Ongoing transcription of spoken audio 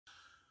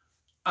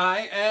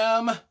I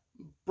am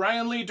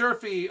Brian Lee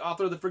Durfee,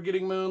 author of The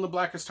Forgetting Moon, The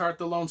Blackest Heart,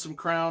 The Lonesome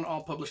Crown,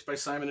 all published by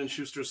Simon &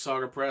 Schuster's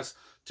Saga Press.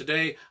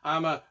 Today,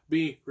 I'm going to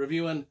be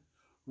reviewing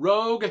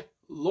Rogue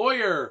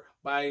Lawyer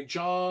by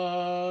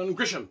John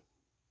Grisham.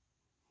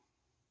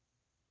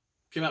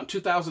 Came out in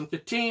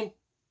 2015.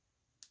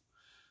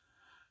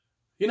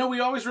 You know,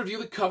 we always review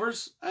the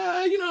covers.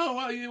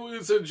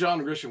 It's a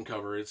John Grisham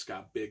cover. It's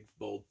got big,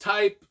 bold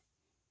type.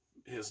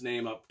 His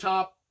name up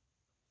top.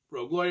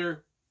 Rogue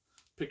Lawyer.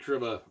 Picture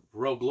of a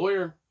rogue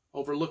lawyer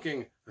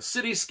overlooking a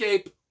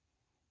cityscape.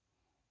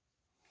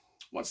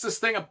 What's this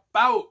thing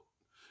about?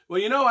 Well,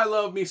 you know I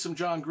love me some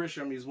John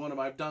Grisham. He's one of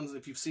I've done,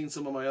 if you've seen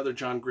some of my other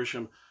John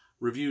Grisham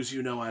reviews,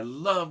 you know I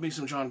love me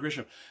some John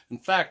Grisham. In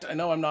fact, I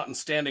know I'm not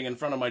standing in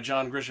front of my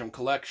John Grisham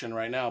collection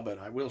right now, but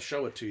I will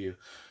show it to you.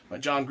 My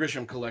John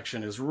Grisham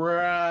collection is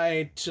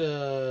right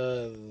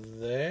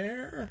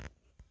there.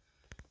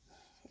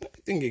 I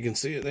think you can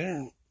see it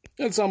there.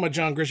 It's all my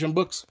John Grisham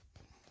books.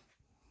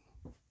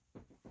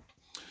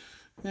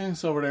 Yeah,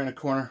 it's over there in the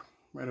corner,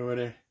 right over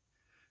there.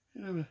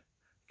 Okay,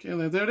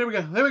 there we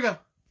go. There we go.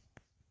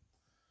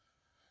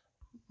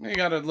 You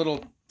got a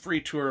little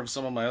free tour of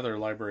some of my other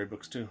library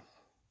books, too.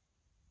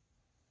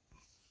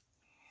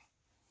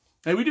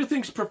 Hey, we do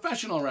things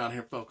professional around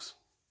here, folks.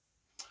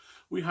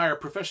 We hire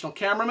professional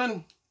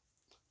cameramen,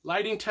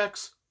 lighting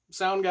techs,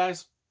 sound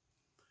guys.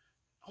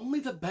 Only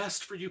the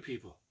best for you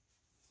people.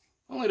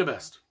 Only the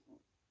best.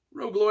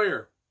 Rogue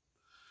Lawyer.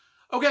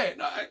 Okay,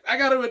 I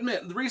got to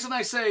admit, the reason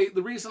I say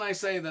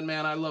then,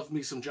 man, I love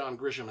me some John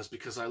Grisham is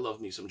because I love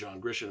me some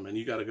John Grisham, and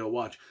you got to go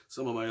watch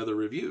some of my other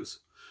reviews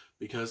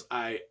because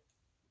I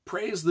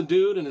praise the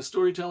dude and his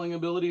storytelling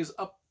abilities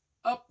up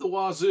the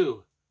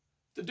wazoo.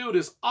 The dude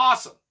is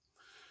awesome.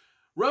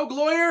 Rogue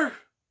Lawyer,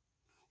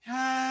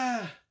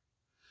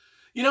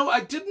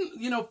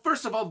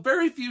 first of all,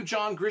 very few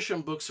John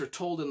Grisham books are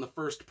told in the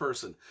first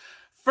person.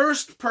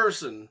 First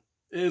person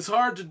is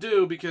hard to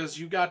do because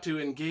you got to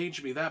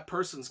engage me. That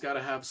person's got to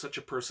have such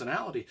a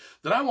personality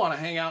that I want to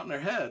hang out in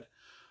their head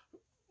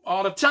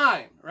all the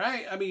time,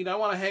 right? I mean, I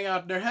want to hang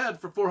out in their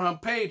head for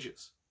 400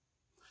 pages.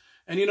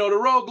 And you know, the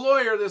Rogue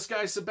Lawyer, this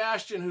guy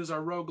Sebastian, who's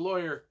our Rogue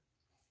Lawyer,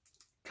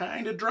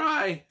 kind of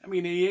dry. I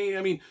mean,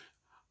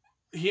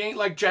 he ain't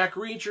like Jack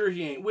Reacher.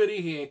 He ain't witty.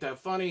 He ain't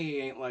that funny.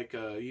 He ain't like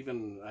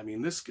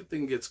this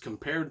thing gets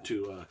compared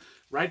to,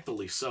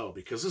 rightfully so,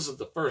 because this is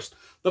the first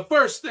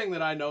thing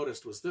that I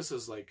noticed was this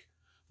is like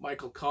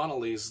Michael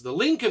Connelly's The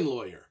Lincoln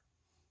Lawyer.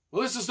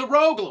 Well, this is the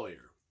Rogue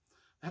Lawyer.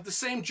 They have the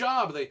same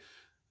job.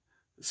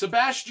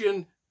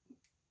 Sebastian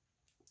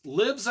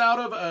lives out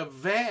of a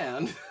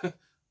van.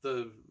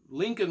 The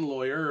Lincoln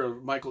Lawyer,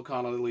 or Michael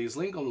Connelly's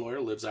Lincoln Lawyer,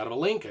 lives out of a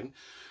Lincoln.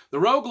 The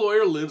Rogue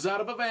Lawyer lives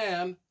out of a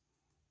van.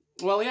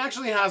 Well, he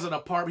actually has an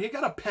apartment. He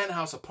got a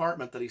penthouse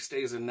apartment that he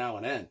stays in now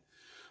and then.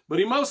 But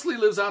he mostly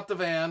lives out the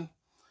van.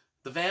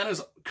 The van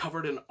is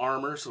covered in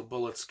armor, so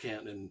bullets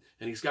can't. And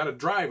he's got a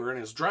driver, and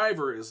his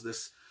driver is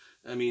this.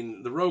 I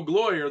mean, the Rogue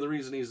Lawyer, the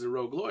reason he's the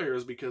Rogue Lawyer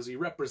is because he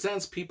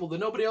represents people that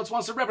nobody else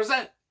wants to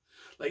represent.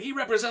 Like, he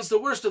represents the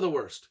worst of the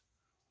worst.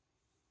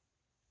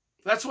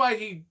 That's why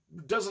he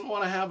doesn't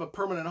want to have a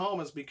permanent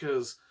home, is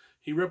because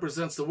he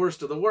represents the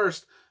worst of the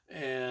worst.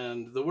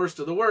 And the worst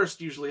of the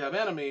worst usually have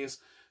enemies.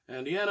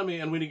 And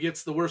when he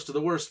gets the worst of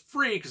the worst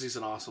free, because he's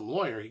an awesome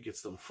lawyer, he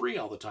gets them free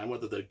all the time,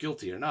 whether they're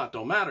guilty or not,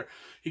 don't matter.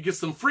 He gets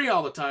them free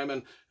all the time,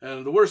 and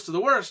the worst of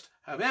the worst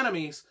have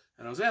enemies,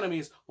 and those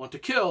enemies want to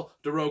kill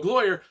the Rogue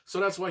Lawyer, so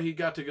that's why he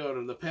got to go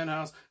to the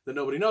penthouse that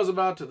nobody knows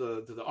about, to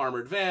the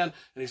armored van,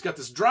 and he's got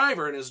this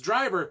driver, and his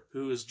driver,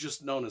 who is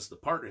just known as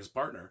his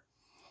partner.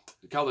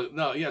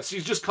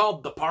 She's just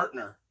called the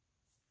partner,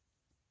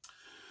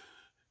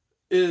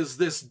 is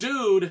this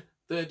dude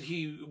that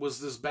he was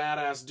this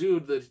badass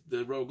dude that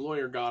the Rogue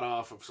Lawyer got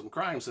off of some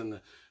crimes,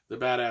 and the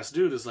badass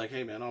dude is like,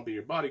 hey man, I'll be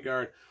your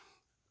bodyguard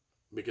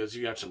because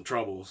you got some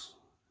troubles.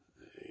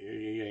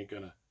 You ain't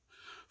gonna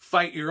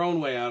fight your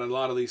own way out of a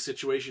lot of these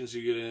situations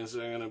you get in,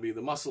 so I'm gonna be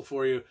the muscle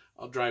for you.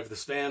 I'll drive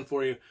this van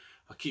for you.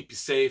 I'll keep you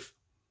safe.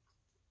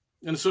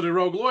 And so the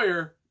Rogue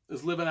Lawyer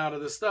is living out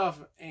of this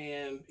stuff,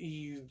 and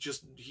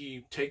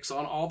he takes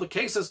on all the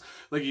cases.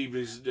 Like he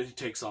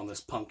takes on this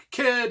punk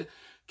kid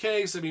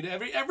case. I mean,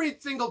 every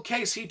single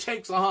case he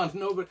takes on,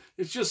 nobody,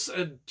 it's just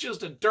a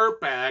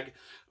dirtbag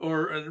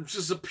or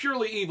just a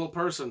purely evil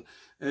person,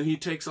 and he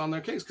takes on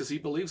their case because he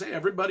believes, hey,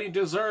 everybody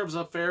deserves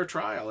a fair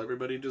trial.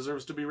 Everybody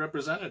deserves to be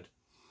represented.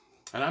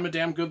 And I'm a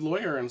damn good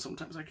lawyer, and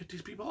sometimes I get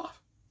these people off.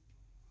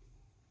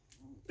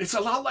 It's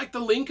a lot like the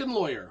Lincoln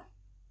Lawyer.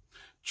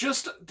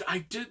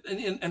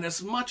 And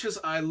as much as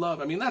I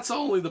love, I mean, that's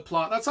only the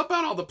plot. That's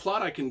about all the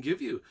plot I can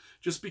give you,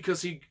 just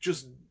because he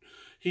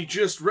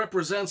just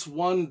represents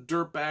one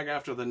dirtbag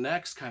after the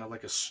next, kind of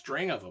like a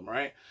string of them,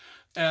 right?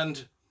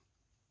 And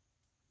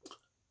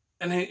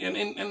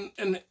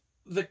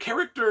the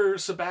character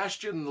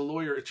Sebastian, the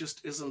lawyer, it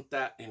just isn't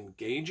that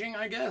engaging,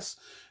 I guess,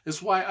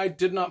 is why I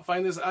did not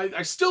find this.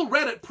 I still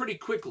read it pretty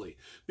quickly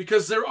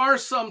because there are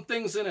some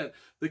things in it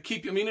that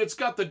keep you. I mean, it's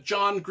got the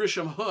John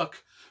Grisham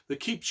hook that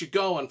keeps you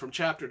going from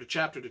chapter to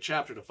chapter to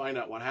chapter to find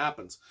out what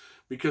happens,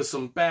 because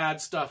some bad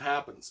stuff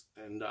happens.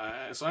 And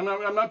so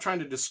I'm not trying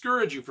to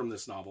discourage you from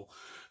this novel,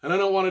 and I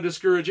don't want to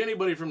discourage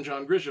anybody from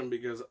John Grisham,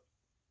 because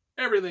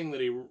everything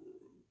that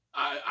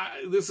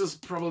this is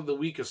probably the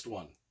weakest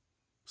one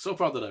so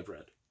far that I've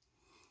read.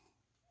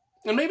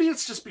 And maybe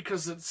it's just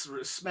because it's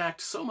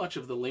smacked so much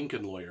of The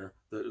Lincoln Lawyer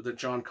that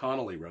John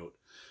Connolly wrote.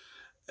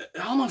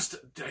 Almost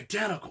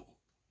identical,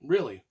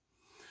 really.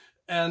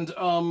 And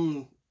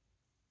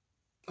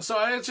so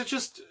I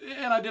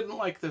didn't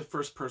like the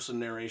first-person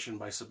narration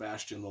by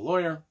Sebastian the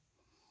lawyer.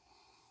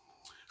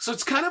 So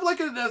it's kind of like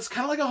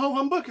a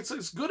ho-hum book.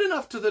 It's good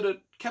enough that it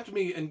kept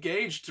me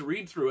engaged to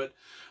read through it.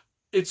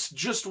 It's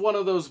just one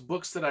of those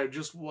books that I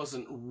just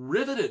wasn't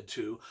riveted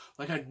to,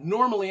 like I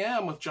normally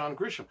am with John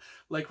Grisham.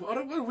 Like, what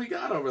have we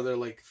got over there?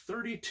 Like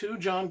 32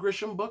 John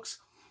Grisham books.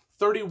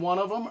 31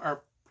 of them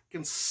are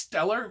fucking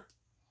stellar.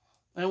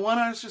 And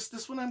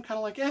this one I'm kind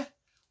of like, eh.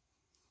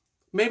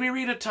 Maybe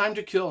read A Time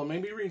to Kill.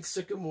 Maybe read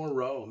Sycamore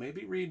Row.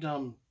 Maybe read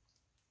The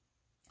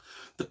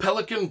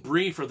Pelican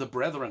Brief or The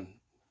Brethren.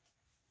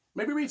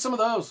 Maybe read some of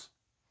those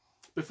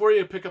before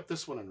you pick up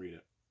this one and read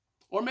it.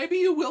 Or maybe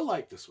you will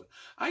like this one.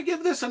 I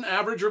give this an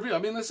average review. I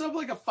mean, this is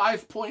like a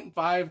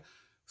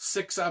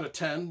 5.56 out of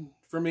 10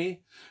 for me.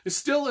 It's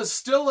still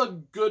a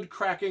good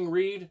cracking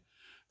read.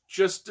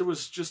 There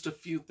was just a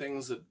few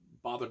things that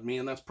bothered me,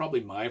 and that's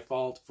probably my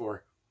fault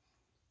for,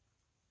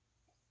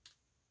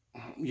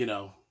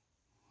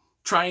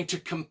 trying to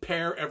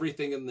compare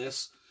everything in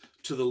this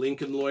to The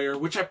Lincoln Lawyer,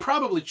 which I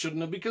probably shouldn't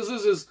have, because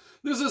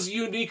this is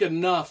unique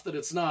enough that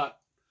it's not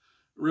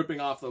ripping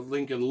off The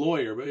Lincoln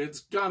Lawyer, but it's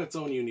got its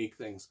own unique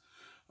things.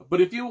 But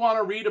if you want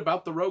to read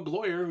about the rogue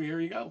lawyer, here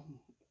you go.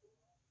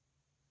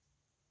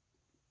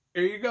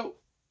 Here you go.